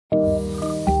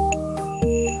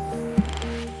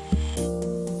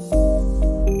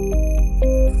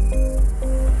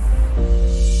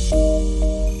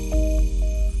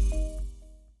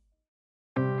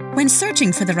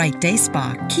Looking for the right day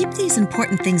spa? Keep these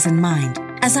important things in mind.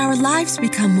 As our lives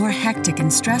become more hectic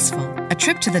and stressful, a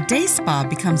trip to the day spa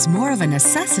becomes more of a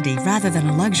necessity rather than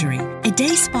a luxury. A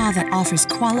day spa that offers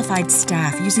qualified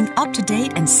staff using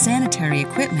up-to-date and sanitary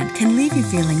equipment can leave you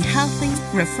feeling healthy,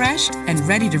 refreshed, and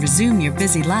ready to resume your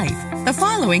busy life. The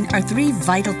following are 3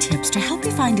 vital tips to help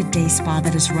you find a day spa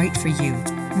that is right for you.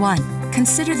 1.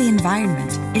 Consider the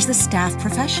environment. Is the staff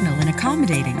professional and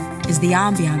accommodating? Is the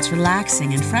ambiance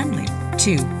relaxing and friendly?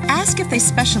 2. Ask if they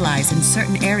specialize in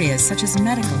certain areas such as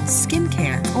medical,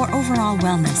 skincare, or overall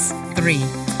wellness. 3.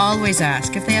 Always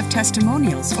ask if they have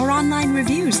testimonials or online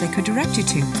reviews they could direct you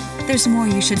to. There's more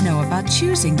you should know about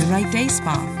choosing the right day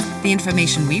spa. The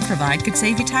information we provide could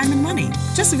save you time and money.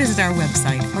 Just visit our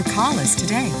website or call us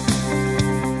today.